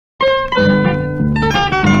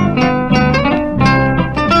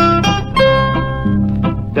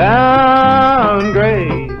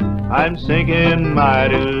I'm sinking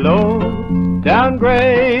mighty low.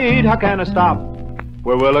 Downgrade, how can I stop?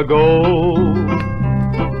 Where will I go?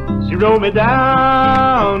 She wrote me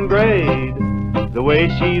downgrade, the way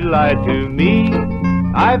she lied to me.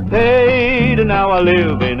 I paid and now I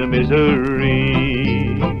live in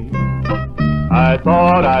misery. I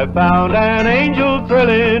thought I found an angel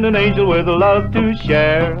thrilling, an angel with love to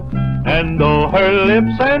share. And though her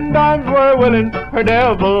lips and arms were willing, her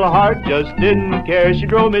devil heart just didn't care. She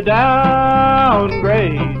drove me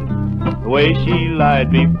downgrade, the way she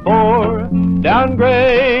lied before.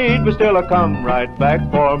 Downgrade, but still I come right back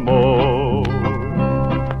for more.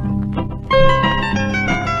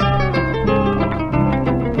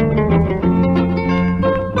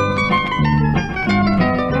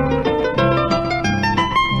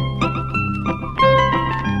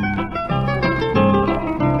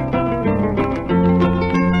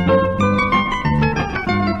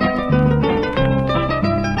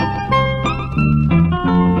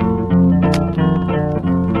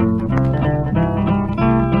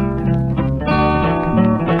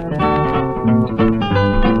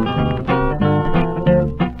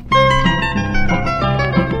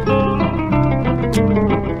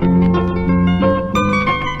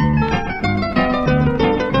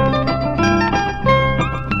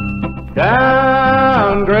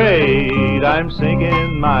 Downgrade, I'm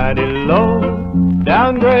sinking mighty low.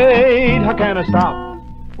 Downgrade, how can I stop?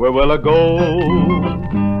 Where will I go?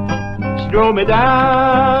 She drove me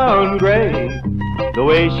downgrade, the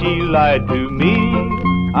way she lied to me.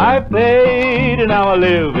 I paid and now I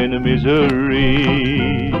live in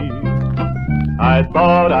misery. I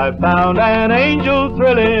thought I found an angel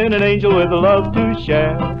thrilling, an angel with love to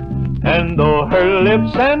share. And though her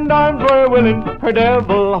lips and arms were willing, her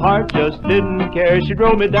devil heart just didn't care. She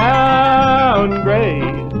drove me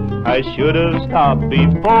downgrade, I should have stopped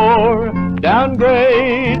before.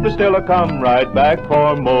 Downgrade, but still I come right back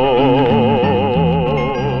for more.